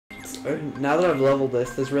now that I've leveled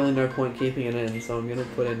this, there's really no point keeping it in, so I'm gonna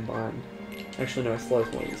put in bind. Actually, no, slow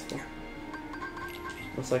is more useful.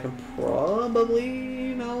 Looks like I can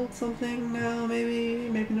probably melt something now, maybe,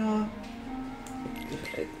 maybe not.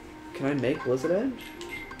 Can I make Blizzard Edge?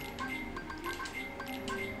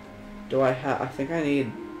 Do I have? I think I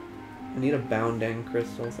need a bounding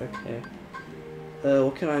crystals. Okay.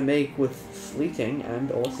 What can I make with fleeting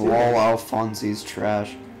and also? Lol, Alfonsi's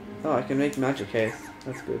trash. Oh, I can make magic haste.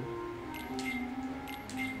 That's good.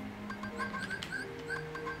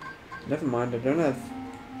 Never mind. I don't have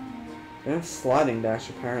sliding dash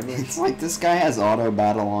apparently. It's like this guy has auto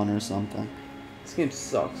battle on or something. This game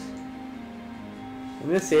sucks. I'm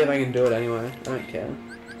gonna see if I can do it anyway. I don't care.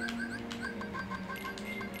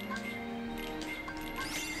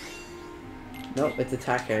 Nope, it's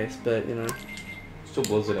attack haste, but you know. Still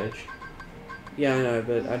Blizzard Edge. Yeah, I know,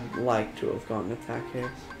 but I'd like to have gotten attack haste.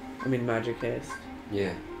 I mean magic haste.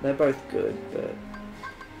 Yeah. They're both good, but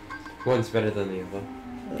one's better than the other.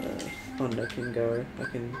 Thunder can go. I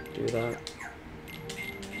can do that.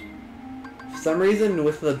 For some reason,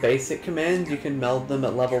 with the basic commands, you can meld them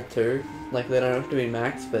at level 2. Like, they don't have to be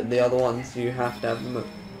max, but the other ones, you have to have them at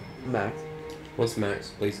max. What's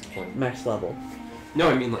max? Please explain. Max level. No,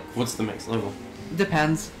 I mean, like, what's the max level?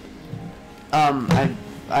 Depends. I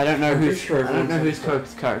don't know who's sure I don't know who's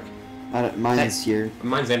Coke's Coke. Mine's here.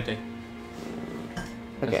 Mine's empty.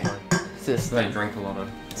 Okay. Just I drink a lot of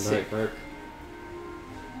Coke.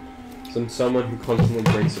 I'm someone who constantly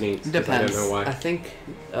drinks and eats. Depends. I don't know why. I think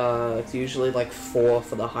it's usually like 4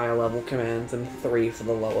 for the higher level commands and 3 for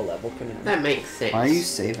the lower level commands. That makes sense. Why are you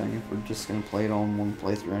saving if we're just gonna play it all in one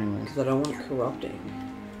playthrough anyways? Because I don't want corrupting.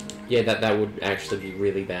 Yeah, that would actually be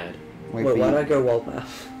really bad. Wait, why did I go world map?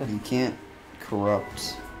 You can't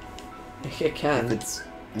corrupt. It can. If it's,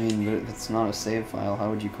 I mean, but if it's not a save file, how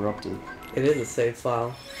would you corrupt it? It is a save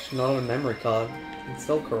file, not on a memory card. It's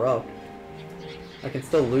still corrupt. I can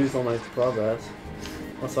still lose all my progress.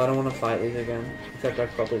 Also, I don't want to fight these again. Except I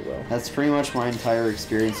probably will. That's pretty much my entire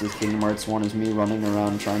experience with Kingdom Hearts 1 is me running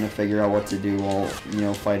around trying to figure out what to do while, you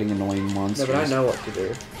know, fighting annoying monsters. No, but I know what to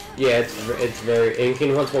do. Yeah, it's very... In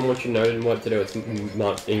Kingdom Hearts 1, once you know what to do, it's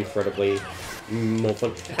not incredibly more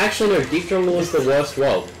fun. Actually, no, Deep Jungle is the worst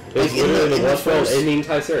world. It's literally the worst world in the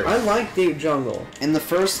entire series. I like Deep Jungle. In the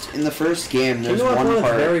first game, there's Kingdom Hearts one 1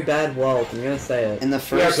 part. is very bad world. I'm gonna say it. In the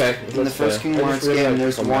first, fair. Kingdom Hearts game,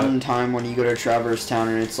 there's one time when you go to Traverse Town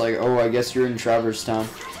and it's like, oh, I guess you're in Traverse Town.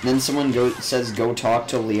 And then someone says, go talk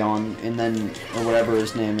to Leon, and then or whatever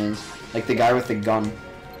his name is, like the guy with the gun.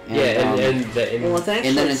 And, well, it's actually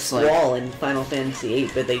and then it's Squall in Final Fantasy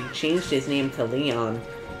VIII, but they changed his name to Leon.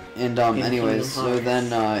 And anyways, so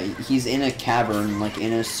then he's in a cavern, like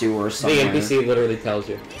in a sewer somewhere. The NPC literally tells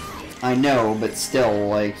you. I know, but still,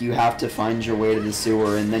 like, you have to find your way to the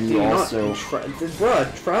sewer, and then you also...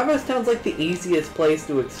 Bruh, Traverse Town's like the easiest place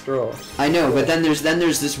to explore. I know, but then there's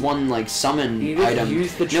this one, like, summon item.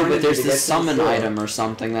 No, but there's this summon item or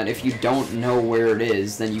something that if you don't know where it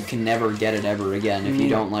is, then you can never get it ever again if you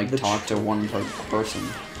don't, like, talk to one person.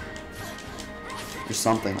 Or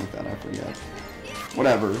something like that, I forget.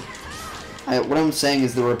 Whatever. What I'm saying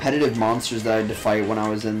is the repetitive monsters that I had to fight when I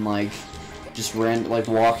was in, like... just like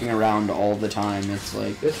walking around all the time. It's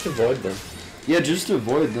like just avoid them. Yeah, just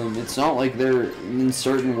avoid them. It's not like they're in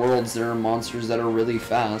certain worlds there are monsters that are really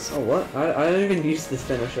fast. Oh what? I don't even use this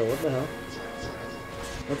finisher. What the hell?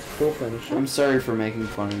 That's a cool finisher. I'm sorry for making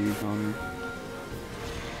fun of you, Connor.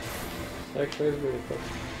 Actually, it's really cool.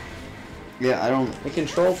 Yeah, I don't. It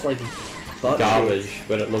controls like garbage,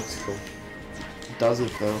 but it looks cool. Does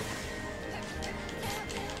it though?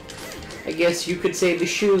 I guess you could say the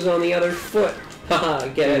shoe's on the other foot. Haha,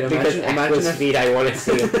 get it? Because imagine if feet, I want to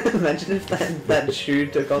see it. Imagine if that shoe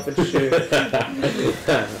took off its shoe.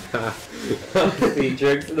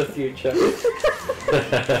 Featured for the future.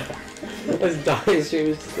 As Dai's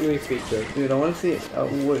shoes is gonna be featured. Dude, I want to see.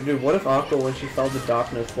 Dude, what if Aqua, when she fell to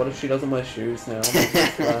darkness, what if she doesn't wear shoes now?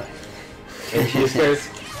 And she just goes.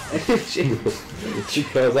 she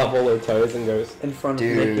curls up all her toes and goes in front of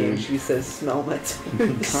Mickey and she says, "Smell my toes."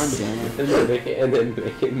 God damn it. And then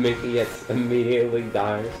Mickey gets immediately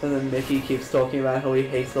dies. And then Mickey keeps talking about how he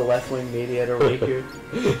hates the left-wing media to Riku.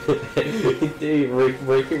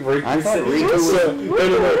 Riku I thought Riku was... No.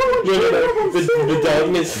 The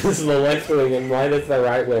darkness is the left wing and light is the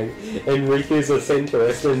right wing. And Riku's a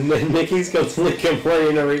centrist. And then Mickey's constantly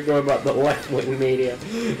complaining to Riku about the left-wing media.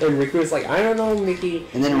 And Riku's like, I don't know, Mickey.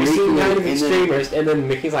 And then you seem kind of Riku... extremist. And then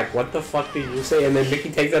Mickey's like, what the fuck did you say? And then Mickey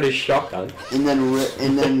takes out his shotgun. And then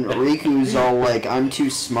Riku's all like, I'm too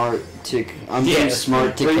smart to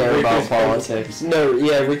care about politics. No,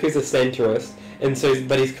 yeah, Riku's a centrist. and so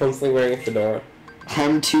but he's constantly wearing a fedora.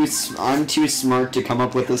 I'm too smart to come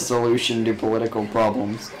up with a solution to political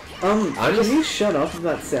problems. Can you shut up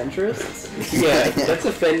about centrists? Yeah, that's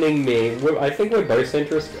offending me. I think we're both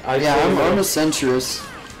centrists. I'm a centrist.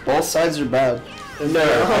 Both sides are bad.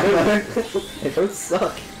 No, they both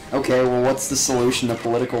suck. Okay, well, what's the solution to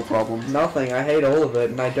political problems? Nothing. I hate all of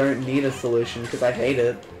it, and I don't need a solution because I hate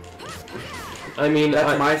it. I mean,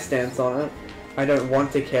 that's my stance on it. I don't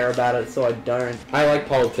want to care about it, so I don't. I like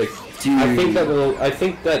politics. Dude. I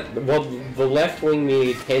think that the left-wing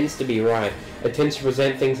media tends to be right. It tends to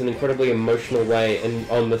present things in an incredibly emotional way, and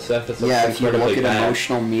on the surface, yeah, if you look at bad.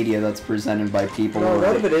 emotional media that's presented by people. No, a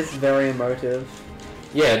lot of it is very emotive.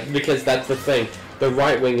 Yeah, because that's the thing. The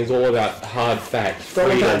right wing is all about hard facts,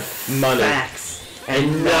 freedom, money, facts,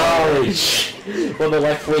 and knowledge. Well, the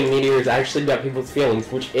left wing media is actually about people's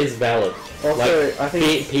feelings, which is valid. Also, like, I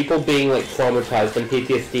think people being like traumatized and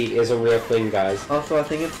PTSD is a real thing, guys. Also, I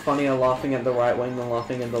think it's funnier laughing at the right wing than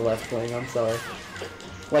laughing at the left wing. I'm sorry.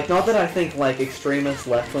 Like, not that I think, like, extremist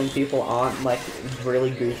left-wing people aren't, like,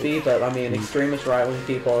 really goofy, but, I mean, extremist right-wing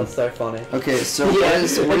people are so funny. Okay, so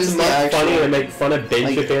what is the actual... funny to make fun of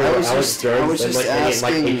Ben Shapiro or Alex Jones and, like,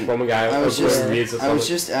 any, like, guy I was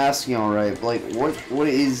just asking, alright, like, what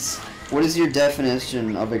is your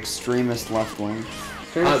definition of extremist left-wing?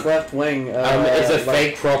 Extremist left-wing, is a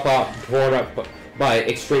fake prop up brought up by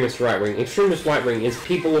extremist right-wing. Extremist right-wing is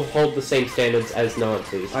people who hold the same standards as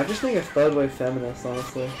Nazis. I just think of third-wave feminists,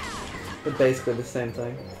 honestly. They're basically the same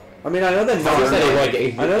thing. I mean, I know they're not.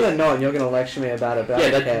 I know they're not, and you're gonna lecture me about it, but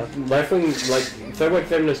I don't care. Left-wing, like, third-wave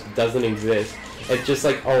feminist doesn't exist. It's just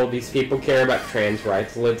like, oh, these people care about trans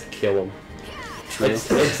rights, let's kill them.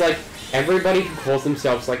 It's like, everybody who calls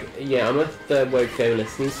themselves like, yeah, I'm a third-wave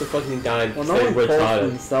feminist, needs to fucking die and well, no one calls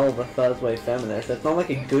themselves a third-wave feminist. It's not like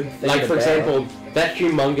a good thing. Like, for example, that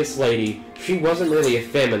humongous lady, she wasn't really a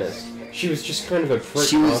feminist. She was just kind of a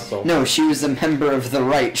prick asshole. No, she was a member of the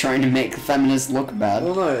right trying to make feminists look bad.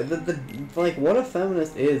 Well, no, like, what a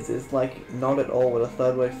feminist is, like, not at all what a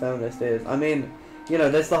third-wave feminist is. I mean, you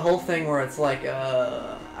know, there's the whole thing where it's like,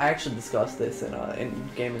 I actually discussed this in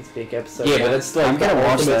Game and Speak episode 1. Yeah, but it's like, I'm gonna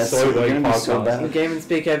watch that, so we're gonna be so bad. In Game and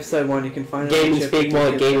Speak episode 1, you can find it. Game and Speak more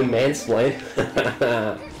like Game and Mansplain.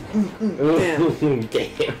 Damn.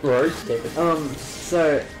 Game roasted.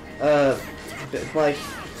 So, like,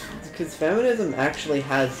 because feminism actually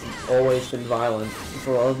has always been violent,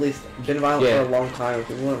 or at least been violent for a long time,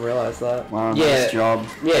 people wouldn't realize that. Wow, nice job.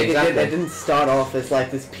 Yeah, like, exactly. It didn't start off as, like,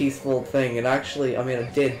 this peaceful thing. It actually, I mean,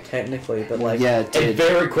 it did, technically, but, like... Yeah, it did. It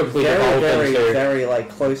very quickly evolved into... very, like,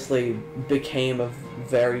 closely became a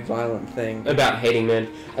very violent thing. About hating men.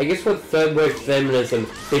 I guess what third-wave feminism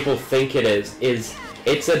people think it is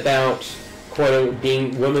it's about...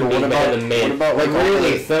 being women being better than men. Like,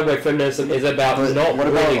 really, third-wave feminism is about not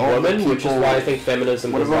really women, which is why I think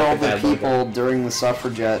feminism is like a bad What about all the people during the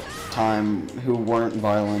suffragette time who weren't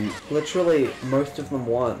violent? Literally, most of them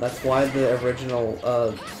weren't. That's why the original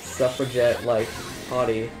suffragette, like,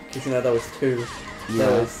 party, because, you know, there was two. Yeah.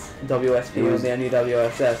 There was WSP and the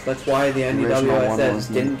NUWSS. That's why the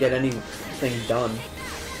NUWSS didn't get anything done.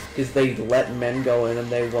 Because they let men go in and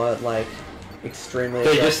they weren't, like, extremely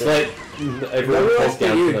They just let everyone fall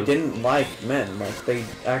down for them. Didn't like men. Like, they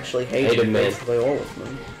actually hated basically all of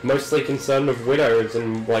them. Mostly concerned with widows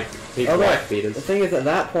and, like, people wife beaters. The thing is, at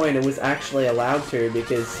that point, it was actually allowed to,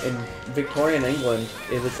 because in Victorian England,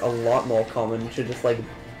 it was a lot more common to just, like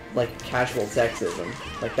casual sexism.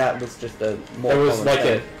 Like, that was just a more common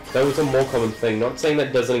thing. That was a more common thing. Not saying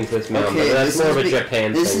that doesn't exist now, but that's more of a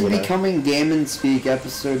Japan thing. This is becoming Game and Speak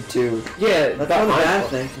episode 2. Yeah, that's not a bad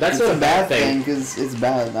thing. That's not a bad thing because it's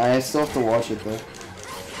bad. I still have to watch it though.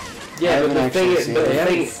 Yeah, but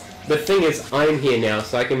the thing is, I'm here now,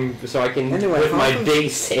 so I can anyway, with my big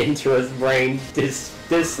centrist brain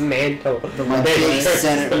dismantle my big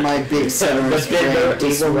centrist brain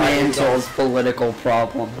dismantles political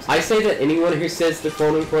problems. I say that anyone who says the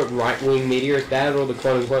quote-unquote right-wing media is bad or the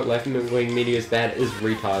quote-unquote left-wing media is bad is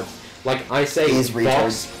retards. Like, I say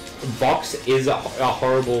Vox is a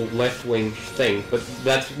horrible left-wing thing, but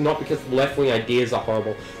that's not because left-wing ideas are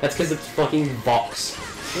horrible. That's because it's fucking Vox.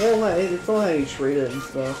 Well, it's all how you treat it and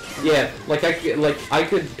stuff. Yeah,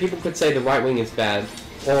 people could say the right wing is bad,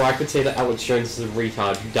 or I could say that Alex Jones is a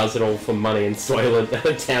retard who does it all for money and Soylent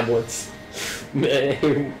tablets.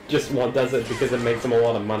 Who just does it because it makes him a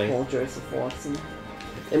lot of money. Paul Joseph Watson.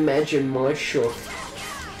 Imagine my shot.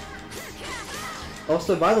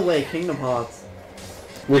 Also, by the way, Kingdom Hearts.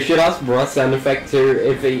 We should ask Bra Sound Effect too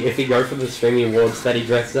if he goes for the streaming awards that he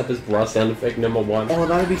dresses up as Bra Sound Effect #1. Oh,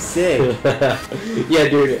 that'd be sick. Yeah,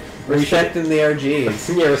 dude. Respecting the OGs.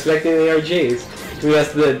 Yeah, respecting the OGs. We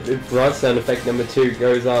asked the Bra Sound Effect #2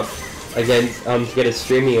 goes up against to get a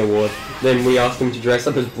streaming award. Then we asked him to dress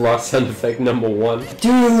up as Bra Sound Effect #1.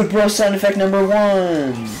 Dude, Bra Sound Effect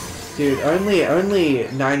 #1. Dude, only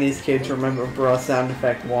 90s kids remember Bra Sound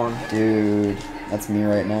Effect 1. Dude, that's me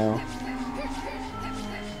right now.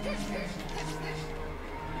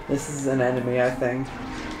 This is an enemy, I think.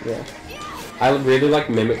 Yeah. I really like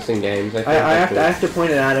mimics in games. I have to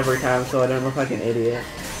point it out every time so I don't look like an idiot.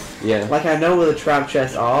 Yeah. Like, I know where the trap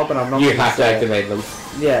chests are, but I'm not. You have to activate them.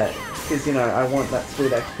 Yeah, because you know I want that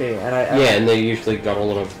sweet XP, and yeah, and they usually got a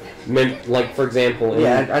lot of. Like for example,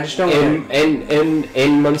 I just don't.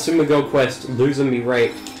 In Mansuma Go Quest, Loser Me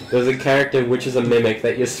Rate. There's a character which is a mimic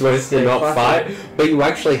that you're supposed to not fight, but you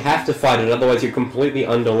actually have to fight it, otherwise you're completely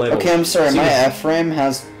under-leveled. Okay, I'm sorry, my F-frame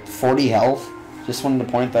has 40 health. Just wanted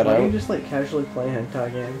to point that out. Why don't you just like casually play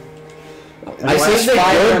hentai games? I said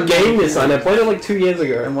they're good game design. I played it like 2 years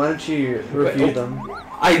ago. And why don't you review them?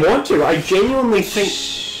 I want to. I genuinely think.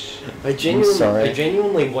 I sorry.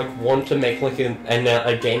 genuinely like want to make like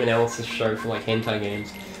a game analysis show for like hentai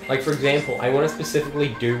games. Like for example, I want to specifically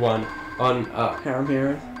do one on Harem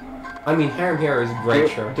Heroes. I mean, Harem Hero is a great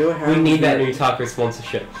show. We need that Nutaku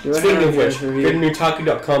sponsorship. Speaking of which, go to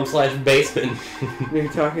nutaku.com/basement.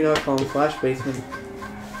 Nutaku.com/basement.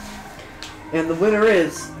 And the winner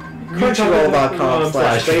is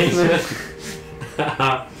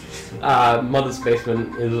crunchyroll.com/basement. Mother's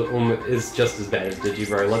Basement is just as bad as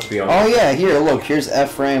Digibro, let's be honest. Oh yeah, here, look, here's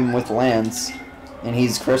Ephraim with Lance, and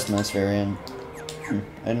he's Christmas variant.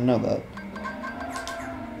 I didn't know that.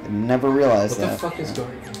 I never realized that. What the fuck is going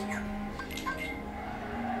on?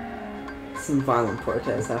 Some violent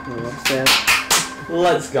protests happening upstairs.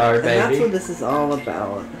 Let's go, baby. And that's what this is all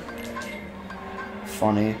about.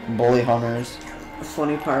 Funny. Bully hunters.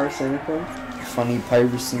 Funny pyrocynical. Funny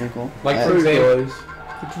pyrocynical. Like for example...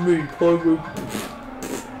 It's me, Pyro.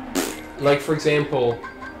 Like for example...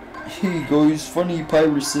 He goes funny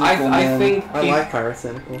pyrocynical, man. I like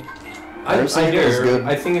pyrocynical. I do. Good.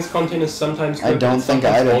 I think his content is sometimes good, I don't think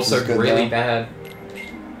also is good, really though. bad.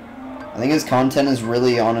 I think his content is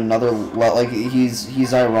really on another like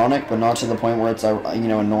he's ironic, but not to the point where it's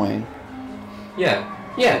annoying. Yeah,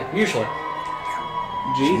 usually.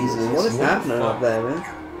 Jesus, what is happening up there, man?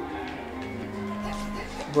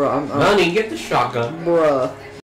 Bro, Nani, get the shotgun. Bruh.